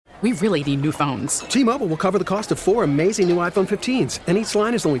We really need new phones. T-Mobile will cover the cost of 4 amazing new iPhone 15s, and each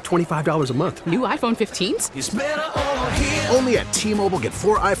line is only $25 a month. New iPhone 15s? It's better over here. Only at T-Mobile, get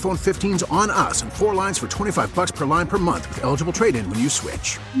 4 iPhone 15s on us and 4 lines for $25 per line per month with eligible trade-in when you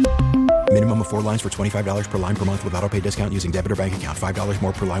switch. Minimum of 4 lines for $25 per line per month with autopay discount using debit or bank account. $5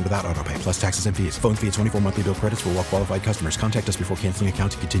 more per line without autopay, plus taxes and fees. Phone fee at 24 monthly bill credits for well-qualified customers. Contact us before canceling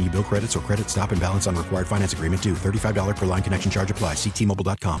account to continue bill credits or credit stop and balance on required finance agreement due. $35 per line connection charge applies. See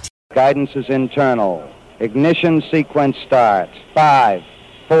T-Mobile.com. Guidance is internal. Ignition sequence starts. 5,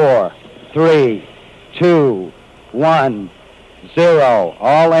 4, 3, 2, 1, 0.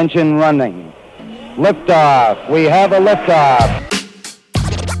 All engine running. Liftoff. We have a liftoff.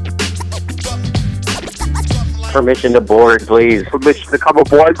 Permission to board, please. Permission to come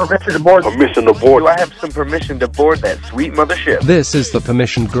aboard. Permission to board. Permission to board. Do I have some permission to board that sweet mothership? This is the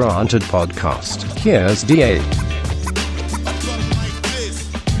Permission Granted podcast. Here's DA.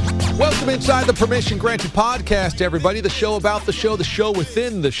 Welcome inside the Permission Granted podcast, everybody. The show about the show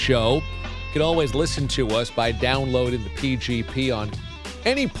within the show. You can always listen to us by downloading the PGP on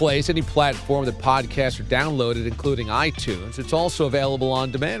any place, any platform that podcasts are downloaded, including iTunes. It's also available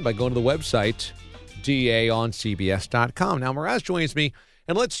on demand by going to the website, daoncbs.com. Now, Mraz joins me,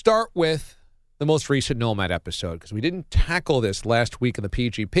 and let's start with the most recent Nomad episode, because we didn't tackle this last week in the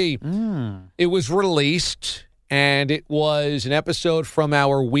PGP. It was released, and it was an episode from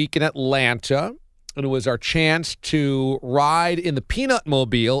our week in Atlanta, and it was our chance to ride in the Peanut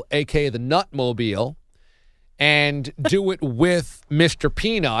Mobile, a.k.a. the Nutmobile, and do it with Mr.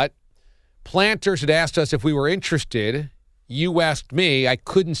 Peanut. Planters had asked us if we were interested. You asked me. I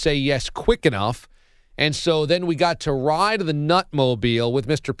couldn't say yes quick enough. And so then we got to ride the Nutmobile with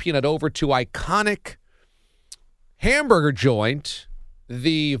Mr. Peanut over to iconic hamburger joint,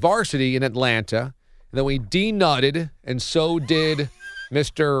 the Varsity in Atlanta. And then we denutted, and so did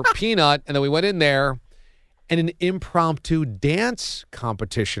Mr. Peanut. And then we went in there, and an impromptu dance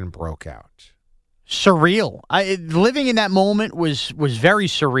competition broke out. Surreal. Living in that moment was very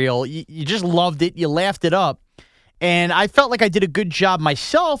surreal. You just loved it. You laughed it up. And I felt like I did a good job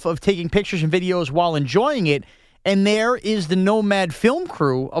myself of taking pictures and videos while enjoying it. And there is the Nomad film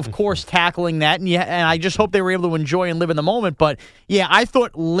crew, of course, tackling that. And I just hope they were able to enjoy and live in the moment. But, yeah, I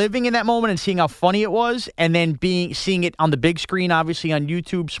thought living in that moment and seeing how funny it was, and then seeing it on the big screen, obviously on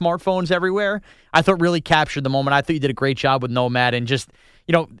YouTube, smartphones everywhere, I thought really captured the moment. I thought you did a great job with Nomad. And just,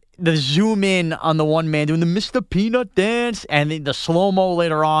 the zoom in on the one man doing the Mr. Peanut dance and the slow-mo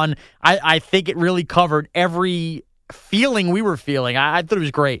later on, I think it really covered every feeling we were feeling. I thought it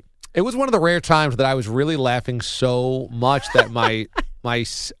was great. It was one of the rare times that I was really laughing so much that my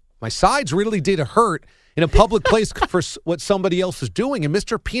sides really did hurt in a public place for what somebody else was doing. And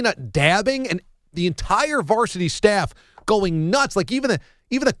Mr. Peanut dabbing, and the entire Varsity staff going nuts. Like even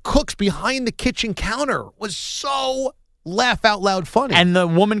the cooks behind the kitchen counter was so laugh out loud funny. And the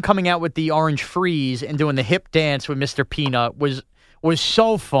woman coming out with the orange freeze and doing the hip dance with Mr. Peanut was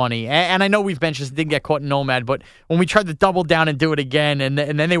so funny. And I know we've mentioned this, didn't get caught in Nomad, but when we tried to double down and do it again, and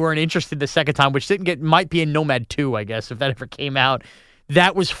then they weren't interested the second time, which might be in Nomad 2, I guess, if that ever came out.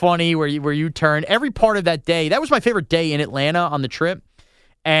 That was funny where you turn. Every part of that day, that was my favorite day in Atlanta on the trip.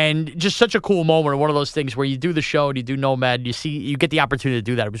 And just such a cool moment, one of those things where you do the show and you do Nomad, you get the opportunity to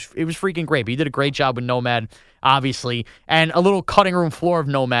do that. It was freaking great. But you did a great job with Nomad, obviously. And a little cutting room floor of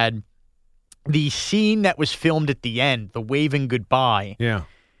Nomad. The scene that was filmed at the end, the waving goodbye. Yeah.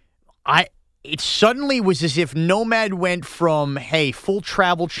 It suddenly was as if Nomad went from, hey, full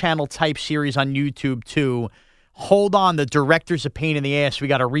Travel Channel type series on YouTube to, hold on, the director's a pain in the ass. We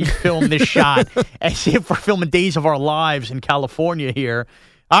got to refilm this shot as if we're filming Days of Our Lives in California here.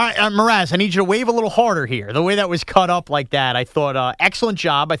 All right, Mraz, I need you to wave a little harder here. The way that was cut up like that, I thought, excellent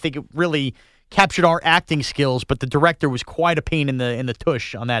job. I think it really captured our acting skills, but the director was quite a pain in the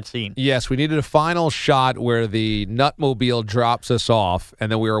tush on that scene. Yes, we needed a final shot where the Nutmobile drops us off, and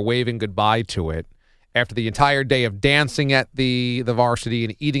then we were waving goodbye to it after the entire day of dancing at the Varsity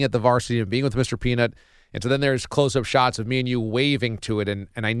and eating at the Varsity and being with Mr. Peanut. And so then there's close-up shots of me and you waving to it, and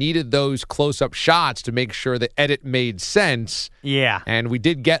I needed those close-up shots to make sure the edit made sense. Yeah. And we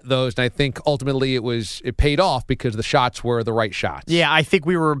did get those, and I think ultimately it paid off because the shots were the right shots. Yeah, I think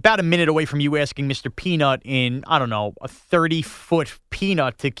we were about a minute away from you asking Mr. Peanut in, I don't know, a 30-foot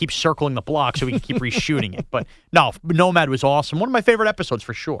peanut to keep circling the block so we can keep reshooting it. But no, Nomad was awesome. One of my favorite episodes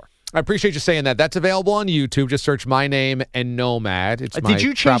for sure. I appreciate you saying that. That's available on YouTube. Just search my name and Nomad. It's my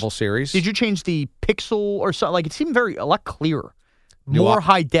travel series. Did you change the pixel or something? Like, it seemed a lot clearer. More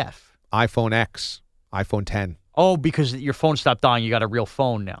high def. iPhone X, iPhone 10. Oh, because your phone stopped dying, you got a real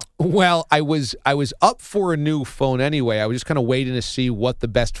phone now. Well, I was up for a new phone anyway. I was just kind of waiting to see what the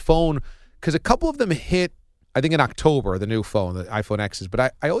best phone, because a couple of them hit, I think in October, the new phone, the iPhone X's.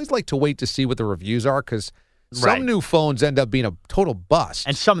 But I always like to wait to see what the reviews are, because some new phones end up being a total bust.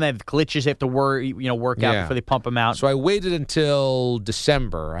 And some of them have glitches they have to work out before they pump them out. So I waited until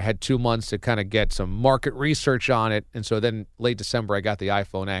December. I had 2 months to kind of get some market research on it. And so then late December, I got the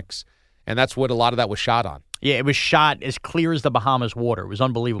iPhone X. And that's what a lot of that was shot on. Yeah, it was shot as clear as the Bahamas water. It was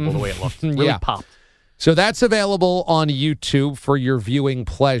unbelievable the way it looked. It really popped. So that's available on YouTube for your viewing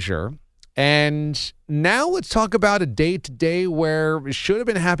pleasure. And now let's talk about a day-to-day where it should have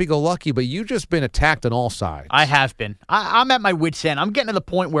been happy-go-lucky, but you've just been attacked on all sides. I have been. I'm at my wit's end. I'm getting to the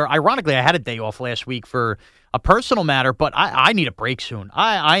point where, ironically, I had a day off last week for a personal matter, but I need a break soon.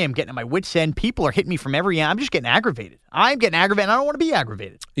 I am getting at my wit's end. People are hitting me from every end. I'm just getting aggravated. I'm getting aggravated, and I don't want to be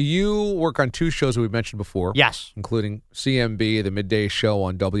aggravated. You work on 2 shows that we've mentioned before. Yes. Including CMB, the midday show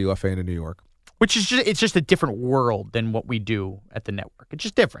on WFAN in New York. Which is it's just a different world than what we do at the network. It's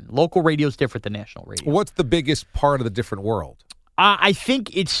just different. Local radio is different than national radio. What's the biggest part of the different world? I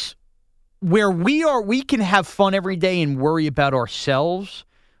think it's where we can have fun every day and worry about ourselves.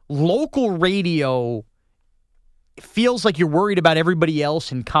 Local radio feels like you're worried about everybody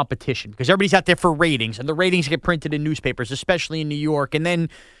else in competition because everybody's out there for ratings, and the ratings get printed in newspapers, especially in New York. And then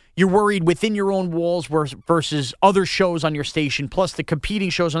you're worried within your own walls versus other shows on your station, plus the competing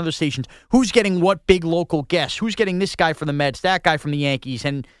shows on other stations. Who's getting what big local guests? Who's getting this guy from the Mets, that guy from the Yankees?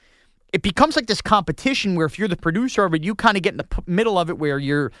 And it becomes like this competition where if you're the producer of it, you kind of get in the middle of it where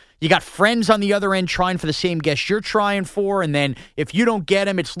you got friends on the other end trying for the same guests you're trying for. And then if you don't get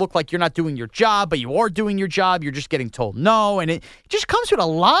them, it's look like you're not doing your job, but you are doing your job. You're just getting told no. And it just comes with a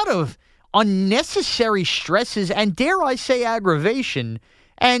lot of unnecessary stresses and, dare I say, aggravation.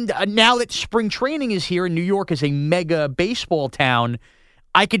 And now that spring training is here, and New York is a mega baseball town,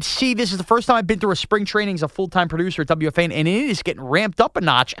 I could see this is the first time I've been through a spring training as a full-time producer at WFAN, and it is getting ramped up a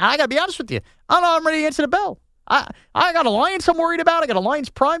notch. And I got to be honest with you, I don't know I'm ready to answer the bell. I got Alliance I'm worried about. I got Alliance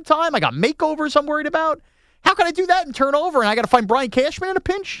Prime Time. I got makeovers I'm worried about. How can I do that and turn over? And I got to find Brian Cashman in a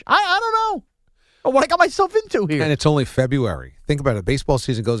pinch? I don't know. Or what I got myself into here. And it's only February. Think about it. Baseball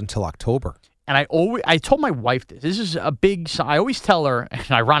season goes until October. And I told my wife this. This is a big sign. I always tell her,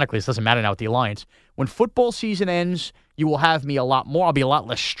 and ironically, this doesn't matter now with the Alliance. When football season ends, you will have me a lot more. I'll be a lot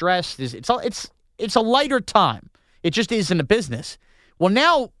less stressed. It's a lighter time. It just is in the business. Well,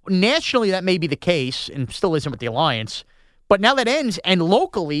 now, nationally, that may be the case, and still isn't with the Alliance. But now that ends, and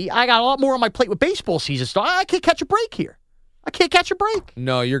locally, I got a lot more on my plate with baseball season, so I can't catch a break here. I can't catch a break.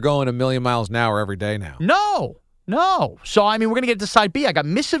 No, you're going a million miles an hour every day now. No. So, I mean, we're going to get to side B. I got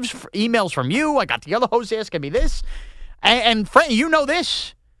missives, emails from you. I got the other host asking me this. And Frank, you know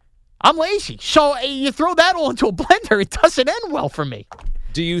this. I'm lazy. So you throw that all into a blender, it doesn't end well for me.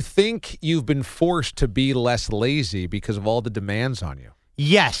 Do you think you've been forced to be less lazy because of all the demands on you?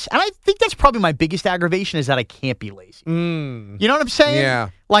 Yes. And I think that's probably my biggest aggravation is that I can't be lazy. You know what I'm saying? Yeah.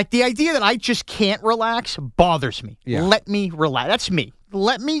 Like the idea that I just can't relax bothers me. Yeah. Let me relax. That's me.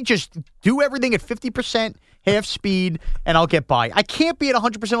 Let me just do everything at 50%, half speed, and I'll get by. I can't be at 100% all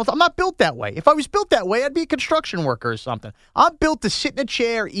the time. I'm not built that way. If I was built that way, I'd be a construction worker or something. I'm built to sit in a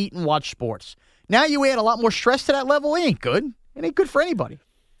chair, eat, and watch sports. Now you add a lot more stress to that level, it ain't good. It ain't good for anybody.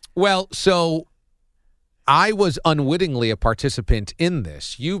 Well, so I was unwittingly a participant in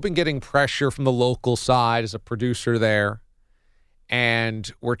this. You've been getting pressure from the local side as a producer there,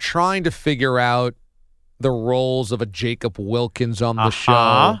 and we're trying to figure out the roles of a Jacob Wilkins on the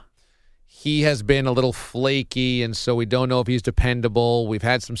show. He has been a little flaky, and so we don't know if he's dependable. We've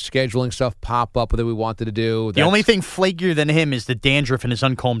had some scheduling stuff pop up that we wanted to do. The only thing flakier than him is the dandruff in his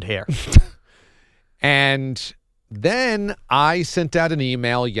uncombed hair. And then I sent out an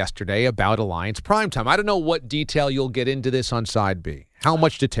email yesterday about Alliance Primetime. I don't know what detail you'll get into this on Side B. How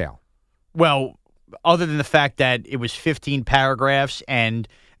much detail? Well, other than the fact that it was 15 paragraphs and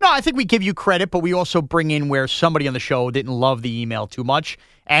no, I think we give you credit, but we also bring in where somebody on the show didn't love the email too much.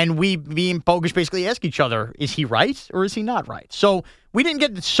 And we, me and Bogus, basically ask each other, is he right or is he not right? So we didn't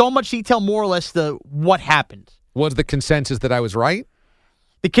get so much detail, more or less, the what happened. Was the consensus that I was right?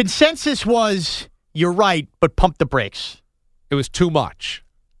 The consensus was, you're right, but pump the brakes. It was too much.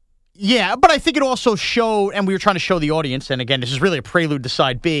 Yeah, but I think it also showed, and we were trying to show the audience, and again, this is really a prelude to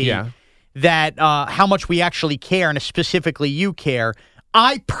Side B, that how much we actually care, and specifically you care.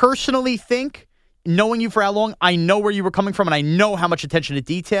 I personally think, knowing you for how long, I know where you were coming from, and I know how much attention to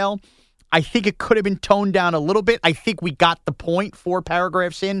detail. I think it could have been toned down a little bit. I think we got the point 4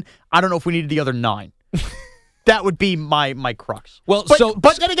 paragraphs in. I don't know if we needed the other 9. That would be my crux. Well,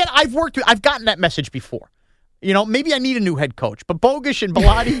 but then again, I've gotten that message before. Maybe I need a new head coach. But Bogusch and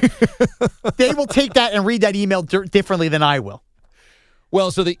Bellotti, they will take that and read that email differently than I will.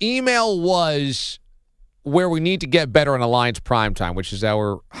 Well, so the email was where we need to get better on Alliance Primetime, which is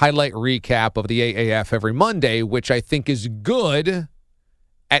our highlight recap of the AAF every Monday, which I think is good,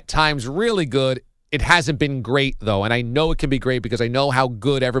 at times really good. It hasn't been great, though, and I know it can be great because I know how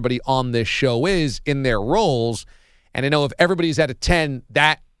good everybody on this show is in their roles, and I know if everybody's at a 10,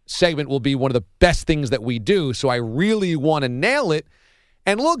 that segment will be one of the best things that we do, so I really want to nail it.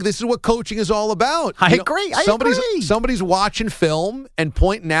 And look, this is what coaching is all about. I agree. Somebody's watching film and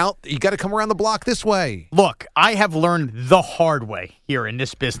pointing out you got to come around the block this way. Look, I have learned the hard way here in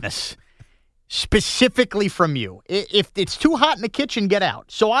this business, specifically from you. If it's too hot in the kitchen, get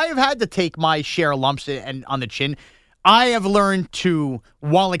out. So I have had to take my share of lumps and on the chin. I have learned to,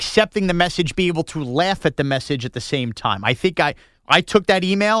 while accepting the message, be able to laugh at the message at the same time. I think I took that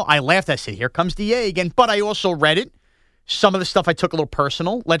email. I laughed. I said, here comes DA again. But I also read it. Some of the stuff I took a little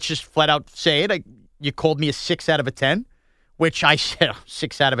personal. Let's just flat out say it. You called me a 6 out of a 10, which I said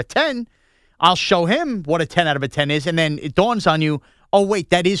 6 out of a 10. I'll show him what a 10 out of a 10 is. And then it dawns on you, oh,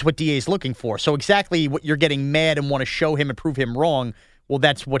 wait, that is what DA is looking for. So exactly what you're getting mad and want to show him and prove him wrong. Well,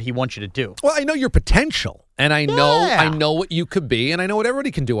 that's what he wants you to do. Well, I know your potential, and I know what you could be, and I know what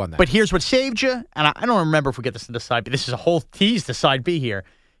everybody can do on that. But here's what saved you, and I don't remember if we get this into side B. This is a whole tease to side B here.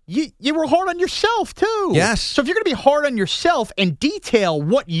 You were hard on yourself, too. Yes. So if you're going to be hard on yourself and detail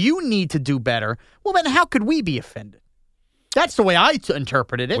what you need to do better, well, then how could we be offended? That's the way I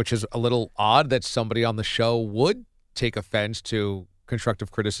interpreted it. Which is a little odd that somebody on the show would take offense to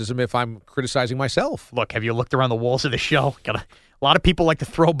constructive criticism if I'm criticizing myself. Look, have you looked around the walls of the show? A lot of people like to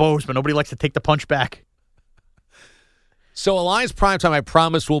throw bows, but nobody likes to take the punch back. So Alliance Primetime, I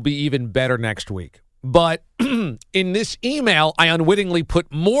promise, will be even better next week. But in this email, I unwittingly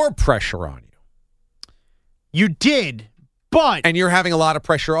put more pressure on you. You did, but... And you're having a lot of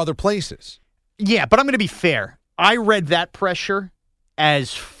pressure other places. Yeah, but I'm going to be fair. I read that pressure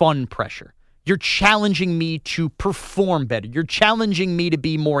as fun pressure. You're challenging me to perform better. You're challenging me to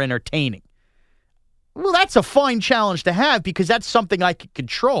be more entertaining. Well, that's a fine challenge to have because that's something I can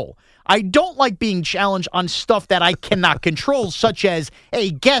control. I don't like being challenged on stuff that I cannot control, such as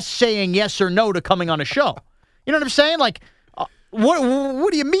a guest saying yes or no to coming on a show. You know what I'm saying? Like,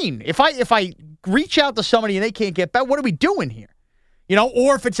 what do you mean? If I reach out to somebody and they can't get back, what are we doing here?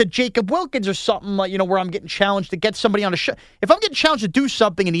 Or if it's a Jacob Wilkins or something, where I'm getting challenged to get somebody on a show. If I'm getting challenged to do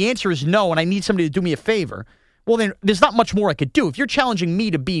something and the answer is no and I need somebody to do me a favor, well, then there's not much more I could do. If you're challenging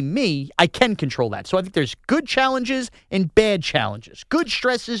me to be me, I can control that. So I think there's good challenges and bad challenges, good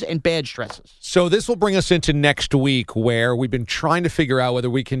stresses and bad stresses. So this will bring us into next week where we've been trying to figure out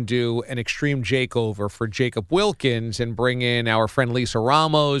whether we can do an extreme Jakeover for Jacob Wilkins and bring in our friend Lisa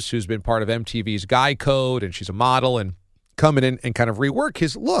Ramos, who's been part of MTV's Guy Code, and she's a model, and coming in and kind of rework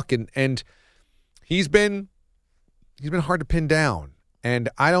his look. And he's been hard to pin down. And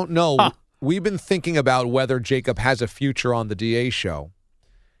I don't know. Huh. We've been thinking about whether Jacob has a future on the DA show.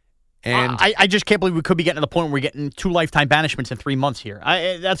 And I just can't believe we could be getting to the point where we're getting 2 lifetime banishments in 3 months here.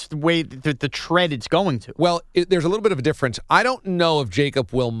 That's the way the tread it's going to. Well, there's a little bit of a difference. I don't know if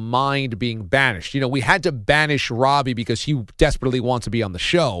Jacob will mind being banished. We had to banish Robbie because he desperately wants to be on the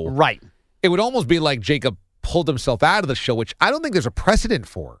show. Right. It would almost be like Jacob pulled himself out of the show, which I don't think there's a precedent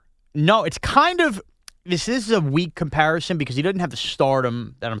for. No, it's kind of, this is a weak comparison because he doesn't have the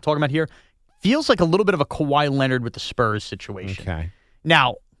stardom that I'm talking about here. Feels like a little bit of a Kawhi Leonard with the Spurs situation. Okay.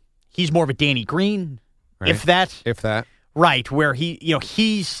 Now, he's more of a Danny Green, right. if that. Right, where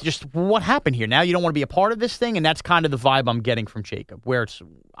he's just, what happened here? Now you don't want to be a part of this thing, and that's kind of the vibe I'm getting from Jacob, where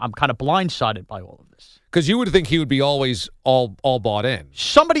I'm kind of blindsided by all of this. Because you would think he would be always all bought in.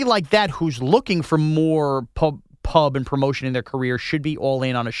 Somebody like that who's looking for more pub and promotion in their career should be all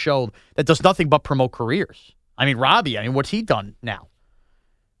in on a show that does nothing but promote careers. I mean, Robbie, what's he done now?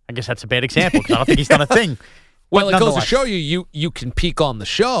 I guess that's a bad example because I don't think he's done a thing. Well, it goes to show you can peak on the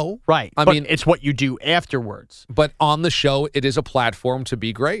show. Right. I mean, it's what you do afterwards. But on the show, it is a platform to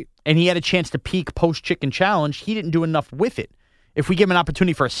be great. And he had a chance to peak post-Chicken Challenge. He didn't do enough with it. If we give him an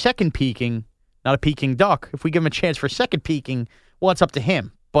opportunity for a second peaking, not a peaking duck, if we give him a chance for a second peaking, well, it's up to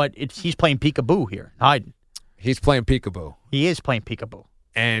him. But he's playing peekaboo here, hiding. He's playing peekaboo. He is playing peekaboo.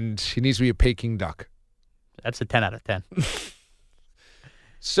 And he needs to be a peking duck. That's a 10 out of 10.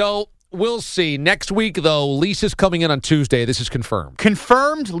 So we'll see. Next week, though, Lisa's coming in on Tuesday. This is confirmed.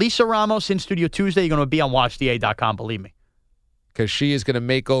 Confirmed. Lisa Ramos in studio Tuesday. You're going to be on WatchDA.com, believe me. Because she is going to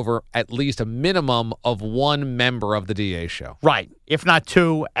make over at least a minimum of 1 member of the DA show. Right. If not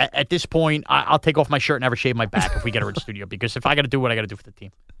 2. At this point, I'll take off my shirt and never shave my back if we get her in studio. Because if I got to do what I got to do for the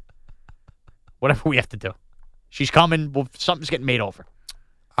team. Whatever we have to do. She's coming. Well, something's getting made over.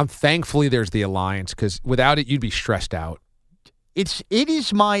 I'm thankfully there's the Alliance, because without it, you'd be stressed out. It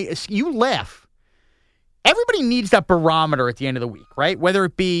is you laugh. Everybody needs that barometer at the end of the week, right? Whether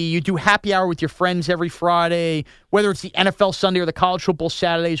it be you do happy hour with your friends every Friday, whether it's the NFL Sunday or the college football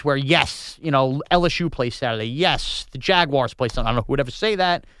Saturdays where, yes, LSU plays Saturday. Yes, the Jaguars play Sunday. I don't know who would ever say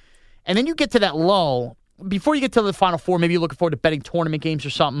that. And then you get to that lull. Before you get to the Final Four, maybe you're looking forward to betting tournament games or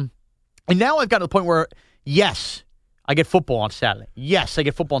something. And now I've got to the point where, yes, I get football on Saturday. Yes, I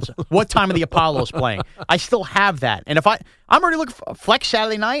get football on Saturday. What time are the Apollos playing? I still have that. And if I'm already looking for flex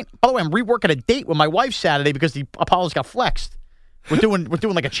Saturday night. By the way, I'm reworking a date with my wife Saturday because the Apollos got flexed. We're doing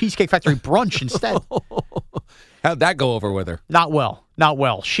like a Cheesecake Factory brunch instead. How'd that go over with her? Not well.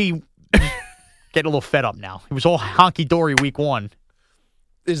 She getting a little fed up now. It was all honky-dory week one.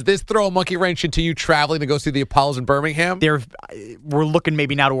 Does this throw a monkey wrench into you traveling to go see the Apollos in Birmingham? We're looking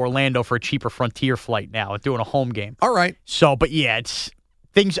maybe now to Orlando for a cheaper Frontier flight now, doing a home game. All right. So, but yeah, it's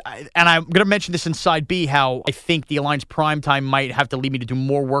things, and I'm going to mention this in Side B, how I think the Alliance primetime might have to lead me to do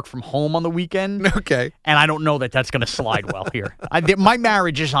more work from home on the weekend. Okay. And I don't know that that's going to slide well here. My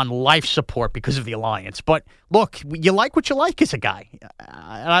marriage is on life support because of the Alliance. But look, you like what you like as a guy.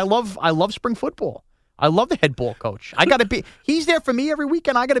 And I love spring football. I love the head ball coach. He's there for me every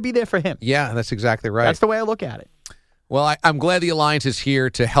weekend. I got to be there for him. Yeah, that's exactly right. That's the way I look at it. Well, I'm glad the Alliance is here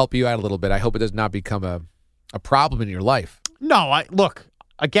to help you out a little bit. I hope it does not become a problem in your life. No, look,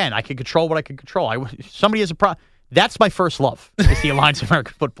 again, I can control what I can control. Somebody has a problem. That's my first love, is the Alliance of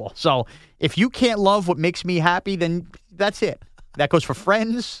American Football. So if you can't love what makes me happy, then that's it. That goes for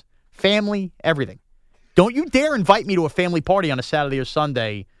friends, family, everything. Don't you dare invite me to a family party on a Saturday or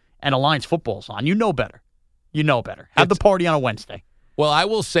Sunday and Alliance football's on. You know better. Have the party on a Wednesday. Well, I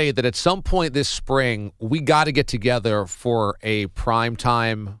will say that at some point this spring, we got to get together for a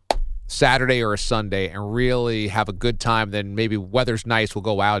primetime Saturday or a Sunday and really have a good time. Then maybe weather's nice, we'll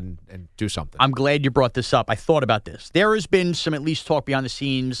go out and do something. I'm glad you brought this up. I thought about this. There has been some at least talk behind the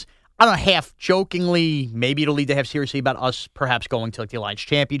scenes, I don't know, half jokingly, maybe it'll lead to half seriously, about us perhaps going to like the Alliance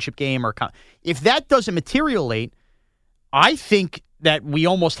Championship game. If that doesn't materialize, I think that we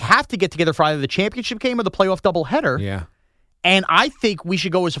almost have to get together for either the championship game or the playoff doubleheader. Yeah. And I think we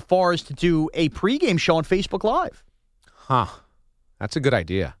should go as far as to do a pregame show on Facebook Live. Huh. That's a good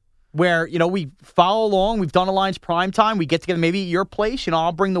idea. Where, we follow along. We've done Alliance Primetime. We get together maybe at your place.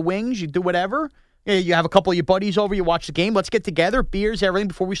 I'll bring the wings. You do whatever. You have a couple of your buddies over. You watch the game. Let's get together. Beers, everything.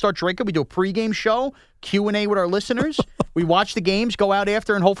 Before we start drinking, we do a pregame show, Q&A with our listeners. We watch the games, go out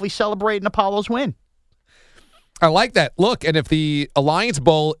after, and hopefully celebrate an Apollos win. I like that. Look, and if the Alliance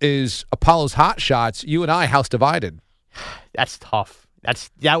Bowl is Apollo's Hot Shots, you and I, house divided. That's tough.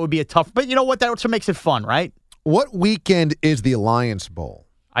 That would be a tough. But you know what? That also makes it fun, right? What weekend is the Alliance Bowl?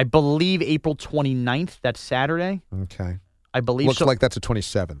 I believe April 29th. That's Saturday. Okay. I believe Looks like that's the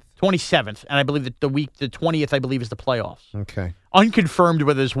 27th. 27th. And I believe that the 20th, I believe, is the playoffs. Okay. Unconfirmed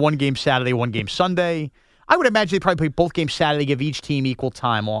whether there's one game Saturday, one game Sunday. I would imagine they probably play both games Saturday, give each team equal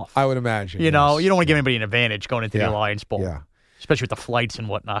time off. I would imagine. You don't want to give anybody an advantage going into the Alliance Bowl. Yeah. Especially with the flights and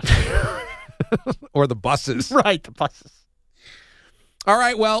whatnot. Or the buses. Right, the buses. All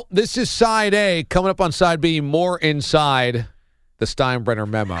right, well, this is Side A. Coming up on Side B, more inside the Steinbrenner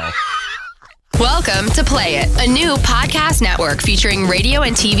memo. Welcome to Play It, a new podcast network featuring radio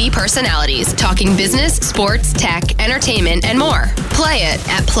and TV personalities talking business, sports, tech, entertainment, and more. Play it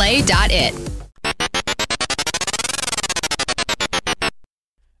at play.it.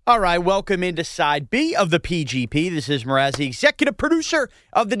 All right, welcome into Side B of the PGP. This is Mrazzi, executive producer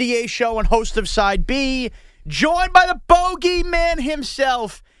of the DA Show and host of Side B, joined by the bogey man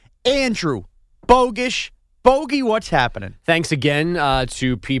himself, Andrew Bogish. Bogey, what's happening? Thanks again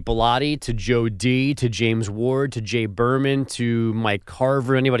to Pete Bellotti, to Joe D, to James Ward, to Jay Berman, to Mike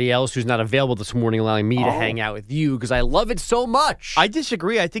Carver, anybody else who's not available this morning, allowing me to hang out with you because I love it so much. I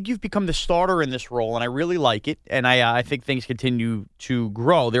disagree. I think you've become the starter in this role, and I really like it, and I think things continue to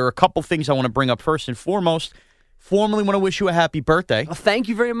grow. There are a couple things I want to bring up first and foremost. Formally want to wish you a happy birthday. Oh, thank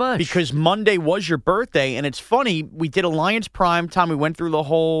you very much. Because Monday was your birthday, and it's funny, we did Alliance Primetime. We went through the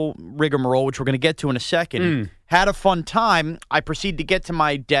whole rigmarole, which we're going to get to in a second. Had a fun time. I proceeded to get to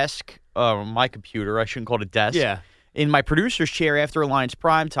my desk, my computer, I shouldn't call it a desk, in my producer's chair after Alliance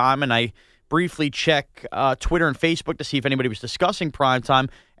Primetime, and I briefly check Twitter and Facebook to see if anybody was discussing Primetime,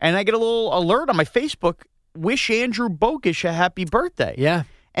 and I get a little alert on my Facebook, wish Andrew Bogish a happy birthday. Yeah.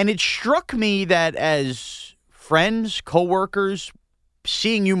 And it struck me that as friends, coworkers,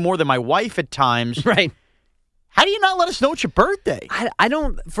 seeing you more than my wife at times. Right. How do you not let us know it's your birthday? I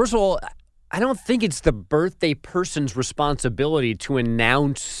don't, first of all, I don't think it's the birthday person's responsibility to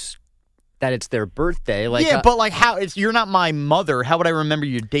announce that it's their birthday. Like, yeah, but like how you're not my mother. How would I remember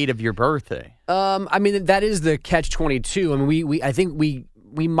your date of your birthday? I mean, that is the catch-22. I mean, I think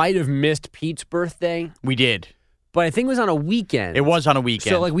we might have missed Pete's birthday. We did. But I think it was on a weekend. It was on a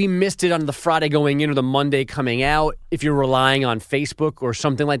weekend. So, like, we missed it on the Friday going in or the Monday coming out if you're relying on Facebook or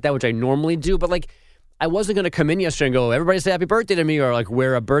something like that, which I normally do. But, like, I wasn't going to come in yesterday and go, everybody say happy birthday to me, or, like,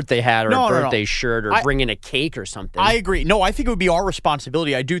 wear a birthday hat or a birthday shirt or bring in a cake or something. I agree. No, I think it would be our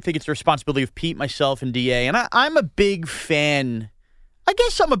responsibility. I do think it's the responsibility of Pete, myself, and DA. And I'm a big fan. I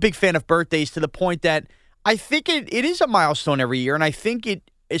guess I'm a big fan of birthdays to the point that I think it is a milestone every year. And I think it,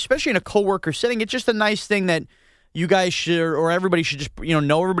 especially in a coworker setting, it's just a nice thing that you guys should, or everybody should just,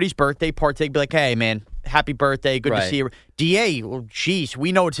 know everybody's birthday, partake, be like, hey, man, happy birthday, good to see you. DA, well, geez,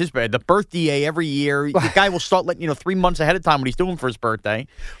 we know it's his birthday. The birthday every year. The guy will start letting 3 months ahead of time what he's doing for his birthday.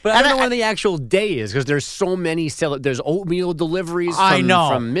 But I don't know when the actual day is because there's so many. There's oatmeal deliveries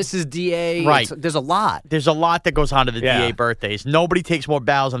from Mrs. DA. Right. There's a lot. There's a lot that goes on to the DA birthdays. Nobody takes more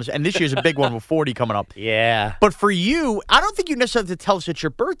bows on this. And this year's a big one with 40 coming up. Yeah. But for you, I don't think you necessarily have to tell us it's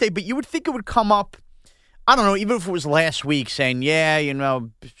your birthday, but you would think it would come up. I don't know, even if it was last week saying,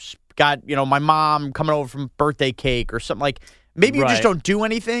 got, my mom coming over from birthday cake or something like, maybe you just don't do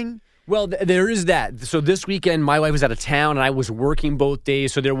anything. Well, there is that. So this weekend, my wife was out of town and I was working both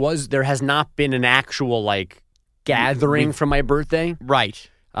days. So there has not been an actual gathering for my birthday. Right.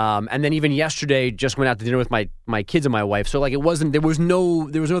 And then even yesterday, just went out to dinner with my kids and my wife. So there was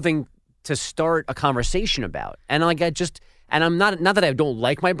nothing to start a conversation about. And and I'm not that I don't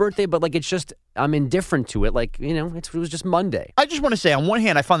like my birthday, but it's just I'm indifferent to it. It was just Monday. I just want to say, on one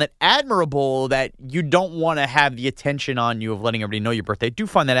hand, I find that admirable that you don't want to have the attention on you of letting everybody know your birthday. I do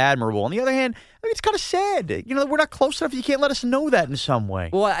find that admirable. On the other hand, it's kind of sad. We're not close enough. You can't let us know that in some way.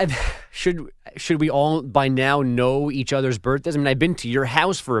 Well, should we all by now know each other's birthdays? I mean, I've been to your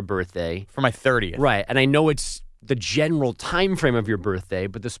house for a birthday for my 30th, right? And I know it's the general time frame of your birthday,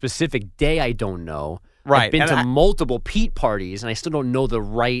 but the specific day I don't know. Right. I've been to multiple Pete parties, and I still don't know the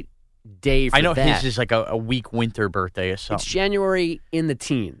right day for that. I know his is like a weak winter birthday or something. It's January in the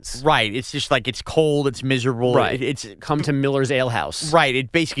teens. Right. It's just it's cold, it's miserable. Right. It's come to Miller's Ale House. Right.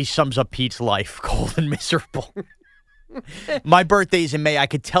 It basically sums up Pete's life, cold and miserable. My birthday's in May. I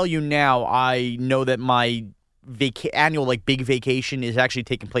could tell you now, I know that my annual big vacation is actually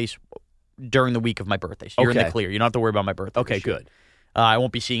taking place during the week of my birthday. So you're in the clear. You don't have to worry about my birthday. Okay, good. I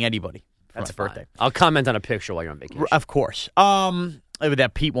won't be seeing anybody. That's my birthday. I'll comment on a picture while you're on vacation. Of course.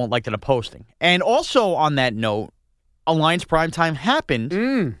 That Pete won't like that I'm posting. And also on that note, Alliance Primetime happened.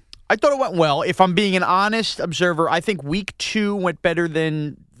 I thought it went well. If I'm being an honest observer, I think week 2 went better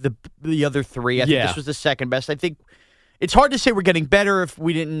than the other 3. I think this was the second best. I think it's hard to say we're getting better if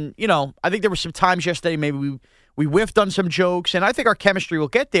we didn't, I think there were some times yesterday maybe we whiffed on some jokes, and I think our chemistry will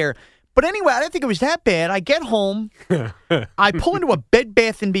get there. But anyway, I didn't think it was that bad. I get home. I pull into a Bed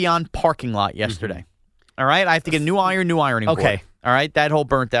Bath & Beyond parking lot yesterday. All right? I have to get a new ironing board. Okay. All right? That whole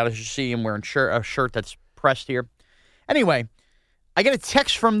burnt out. As you see, I'm wearing a shirt that's pressed here. Anyway, I get a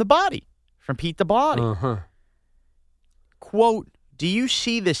text from from Pete the Body. Uh-huh. Quote, do you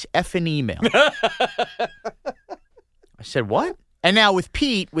see this effing email? I said, what? And now with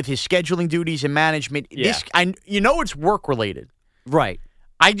Pete, with his scheduling duties and management, it's work-related. Right.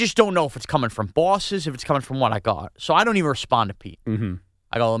 I just don't know if it's coming from bosses, if it's coming from what I got. So I don't even respond to Pete. Mm-hmm.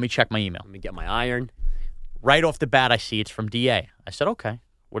 I go, let me check my email. Let me get my iron. Right off the bat, I see it's from DA. I said, okay.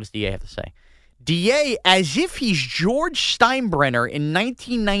 What does DA have to say? DA, as if he's George Steinbrenner in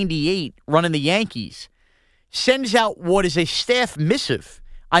 1998 running the Yankees, sends out what is a staff missive.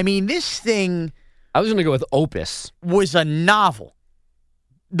 I mean, this thing... I was going to go with Opus. Was a novel.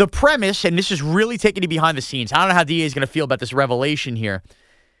 The premise, and this is really taking you behind the scenes. I don't know how DA is going to feel about this revelation here.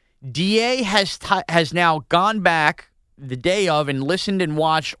 DA has now gone back the day of and listened and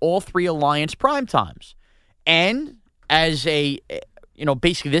watched all 3 Alliance primetimes. And as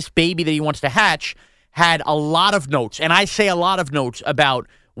basically this baby that he wants to hatch had a lot of notes. And I say a lot of notes about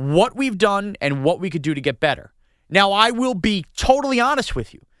what we've done and what we could do to get better. Now, I will be totally honest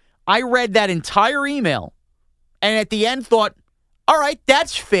with you. I read that entire email and at the end thought, all right,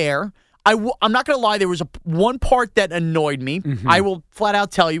 that's fair. I'm not going to lie. There was one part that annoyed me. Mm-hmm. I will flat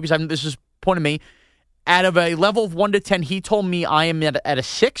out tell you because this is point of me. Out of a level of 1 to 10, he told me I am at a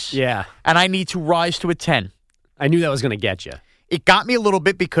 6. Yeah. And I need to rise to a 10. I knew that was going to get you. It got me a little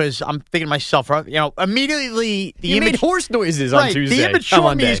bit because I'm thinking to myself, immediately the image... made horse noises on Tuesday. The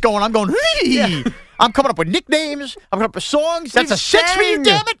immature me is going, I'm going, yeah. I'm coming up with nicknames. I'm coming up with songs. That's a 6 for you,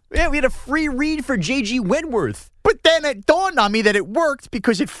 damn it. Yeah, we had a free read for J.G. Wentworth. But then it dawned on me that it worked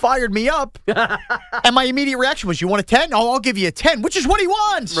because it fired me up. And my immediate reaction was, you want a 10? Oh, I'll give you a 10, which is what he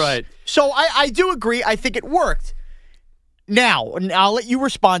wants. Right. So I do agree. I think it worked. Now, I'll let you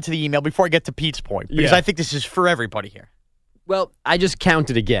respond to the email before I get to Pete's point, because I think this is for everybody here. Well, I just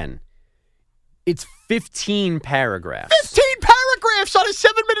counted again. It's 15 paragraphs. 15 paragraphs on a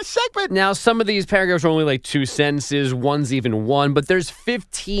 7-minute segment. Now, some of these paragraphs are only like 2 sentences. One's even one. But there's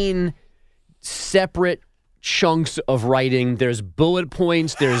 15 separate chunks of writing. There's bullet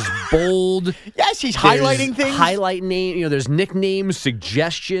points. There's bold. Yes, he's highlighting things. Highlight name. There's nicknames,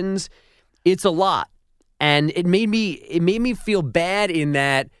 suggestions. It's a lot. And it made me feel bad in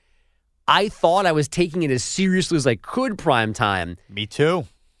that I thought I was taking it as seriously as I could prime time. Me too.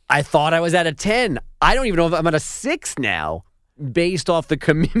 I thought I was at a 10. I don't even know if I'm at a 6 now based off the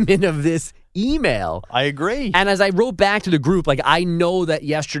commitment of this email. I agree. And as I wrote back to the group, like, I know that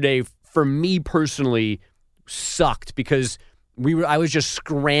yesterday for me personally sucked because I was just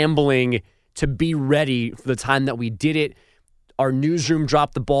scrambling to be ready for the time that we did it. Our newsroom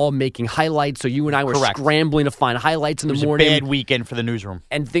dropped the ball making highlights, so you and I were scrambling to find highlights in the morning. It was a bad weekend for the newsroom.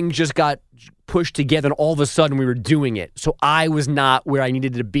 And things just got pushed together, and all of a sudden we were doing it. So I was not where I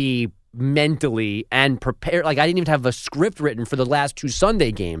needed to be mentally and prepared. Like, I didn't even have a script written for the last 2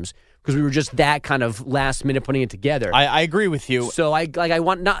 Sunday games because we were just that kind of last minute putting it together. I agree with you. So I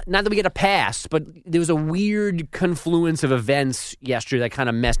want not that we get a pass, but there was a weird confluence of events yesterday that kind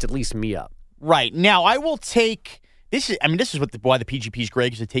of messed at least me up. Right. Now, I will take... This is why the PGP is great,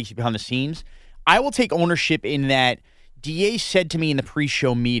 because it takes you behind the scenes. I will take ownership in that DA said to me in the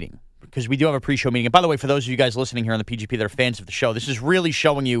pre-show meeting, because we do have a pre-show meeting. And by the way, for those of you guys listening here on the PGP that are fans of the show, this is really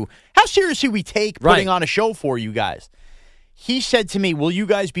showing you how seriously we take putting on a show for you guys. He said to me, will you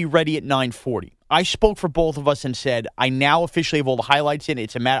guys be ready at 9:40? I spoke for both of us and said, I now officially have all the highlights in.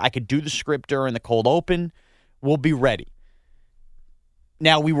 It's a matter. I could do the script during the cold open. We'll be ready.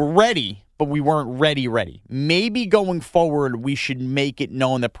 Now, we were ready, but we weren't ready. Maybe going forward, we should make it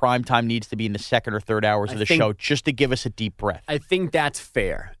known that primetime needs to be in the second or third hours of the show just to give us a deep breath. I think that's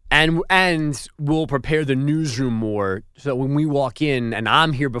fair. And we'll prepare the newsroom more so when we walk in and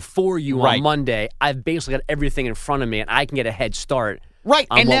I'm here before you on Monday, I've basically got everything in front of me and I can get a head start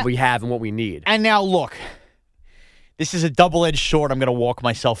on what we have and what we need. And now, look, this is a double-edged sword I'm going to walk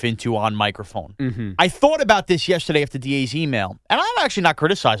myself into on microphone. Mm-hmm. I thought about this yesterday after DA's email, and I'm actually not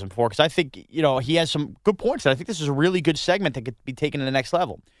criticizing him for it because I think, he has some good points, and I think this is a really good segment that could be taken to the next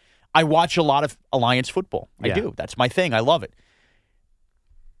level. I watch a lot of Alliance football. I do. That's my thing. I love it.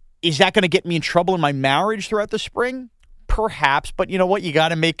 Is that going to get me in trouble in my marriage throughout the spring? Perhaps, but you know what? You got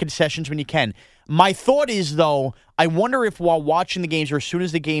to make concessions when you can. My thought is, though, I wonder if while watching the games or as soon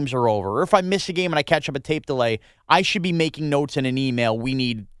as the games are over, or if I miss a game and I catch up a tape delay, I should be making notes in an email. We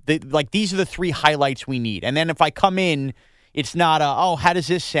need, these are the 3 highlights we need. And then if I come in, it's not how does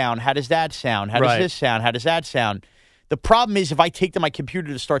this sound? How does that sound? How does this sound? How does that sound? The problem is if I take to my computer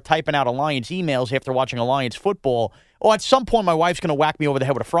to start typing out Alliance emails after watching Alliance football, at some point my wife's going to whack me over the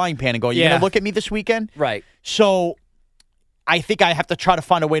head with a frying pan and go, you going to look at me this weekend? Right. So I think I have to try to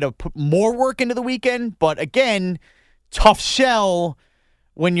find a way to put more work into the weekend. But again, tough sell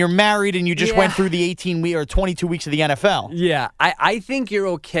when you're married and you just went through the 18 week or 22 weeks of the NFL. Yeah, I think you're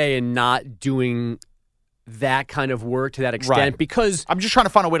okay in not doing that kind of work to that extent because I'm just trying to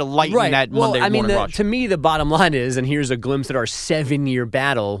find a way to lighten that Monday morning rush. To me, the bottom line is, and here's a glimpse at our 7-year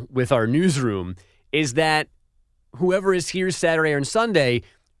battle with our newsroom, is that whoever is here Saturday and Sunday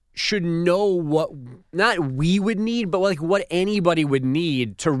should know what, not we would need, but what anybody would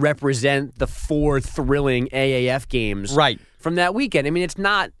need to represent the 4 thrilling AAF games from that weekend. I mean, it's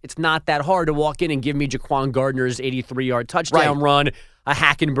not that hard to walk in and give me Jaquan Gardner's 83-yard touchdown run, a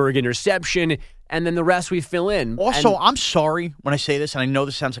Hackenberg interception, and then the rest we fill in. Also, I'm sorry when I say this, and I know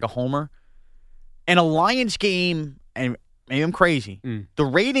this sounds like a homer. An Alliance game, and maybe I'm crazy, the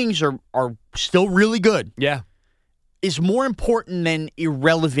ratings are still really good. Yeah. Is more important than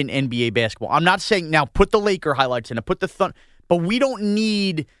irrelevant NBA basketball. I'm not saying now put the Laker highlights in it, put the Thunder, but we don't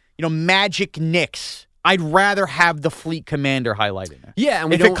need, Magic Knicks. I'd rather have the Fleet Commander highlight in there. Yeah,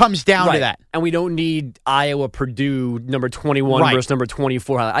 and if it comes down to that. And we don't need Iowa Purdue number 21 versus number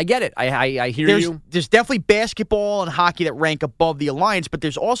 24. I get it. I hear you. There's definitely basketball and hockey that rank above the Alliance, but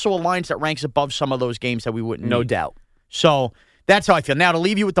there's also Alliance that ranks above some of those games that we wouldn't need. No doubt. So that's how I feel. Now, to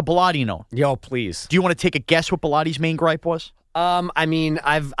leave you with the Bilotti note. Yo, please. Do you want to take a guess what Bilotti's main gripe was? I mean,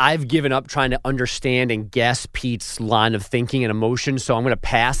 I've given up trying to understand and guess Pete's line of thinking and emotion, so I'm going to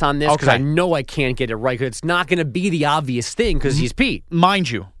pass on this because I know I can't get it right. Because it's not going to be the obvious thing because he's Pete. Mind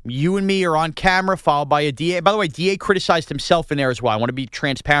you, you and me are on camera, followed by a DA. By the way, DA criticized himself in there as well. I want to be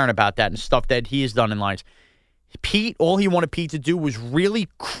transparent about that and stuff that he has done in lines. Pete, all he wanted Pete to do was really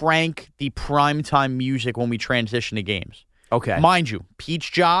crank the primetime music when we transition to games. Okay. Mind you, Pete's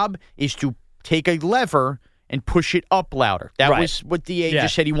job is to take a lever and push it up louder. That was what DA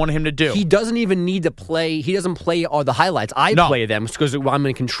just said he wanted him to do. He doesn't even need to play. He doesn't play all the highlights. I play them because I'm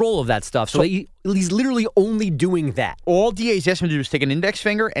in control of that stuff. So he's literally only doing that. All DA's asked him to do is take an index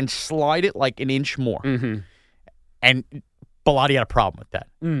finger and slide it like an inch more. Mm-hmm. And Bilotti had a problem with that.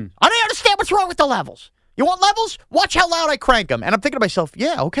 I don't understand what's wrong with the levels. You want levels? Watch how loud I crank them. And I'm thinking to myself,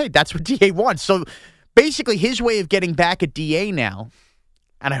 yeah, okay, that's what DA wants. So basically his way of getting back at DA now,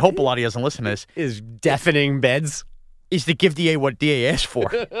 and I hope Bilotti doesn't listen to this, is deafening beds, is to give DA what DA asked for.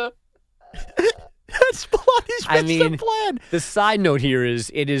 That's Bilotti's plan. The side note here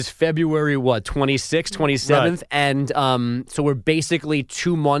is it is February, 26th, 27th, and so we're basically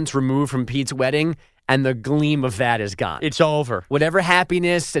 2 months removed from Pete's wedding, and the gleam of that is gone. It's over. Whatever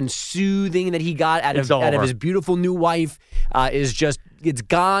happiness and soothing that he got out of his beautiful new wife it's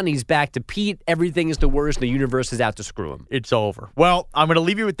gone. He's back to Pete. Everything is the worst. The universe is out to screw him. It's over. Well, I'm going to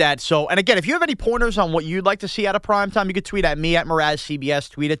leave you with that. So, and again, if you have any pointers on what you'd like to see out of primetime, you could tweet at me at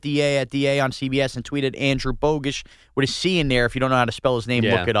MrazCBS, tweet at DA on CBS, and tweet at Andrew Bogusch with a C in there. If you don't know how to spell his name,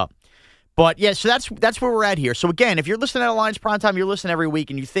 look it up. But yeah, so that's where we're at here. So again, if you're listening at Alliance Primetime, you're listening every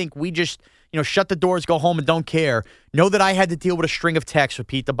week, and you think we just shut the doors, go home, and don't care, know that I had to deal with a string of texts with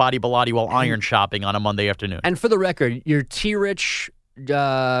Pete the Body Bilotti while iron shopping on a Monday afternoon. And for the record, your T-Rich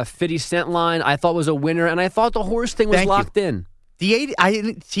 50 Cent line I thought was a winner, and I thought the horse thing was locked in. DA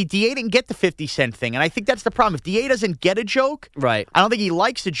didn't get the 50 Cent thing, and I think that's the problem. If DA doesn't get a joke, right? I don't think he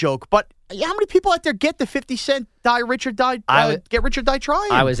likes the joke, but how many people out there get the 50 Cent get rich or die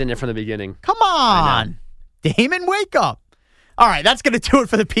trying? I was in it from the beginning. Come on. Damon, wake up. All right, that's going to do it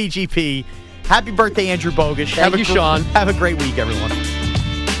for the PGP. Happy birthday, Andrew Bogusch. Thank you, Sean. Have a great week, everyone.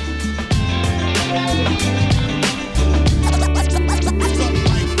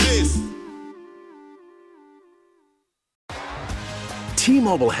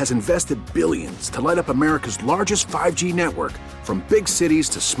 T-Mobile has invested billions to light up America's largest 5G network, from big cities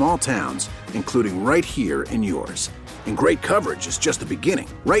to small towns, including right here in yours. And great coverage is just the beginning.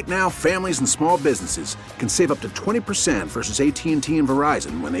 Right now, families and small businesses can save up to 20% versus AT&T and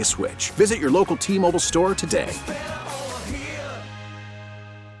Verizon when they switch. Visit your local T-Mobile store today.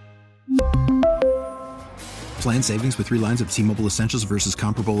 Plan savings with 3 lines of T-Mobile Essentials versus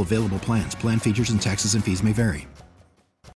comparable available plans. Plan features and taxes and fees may vary.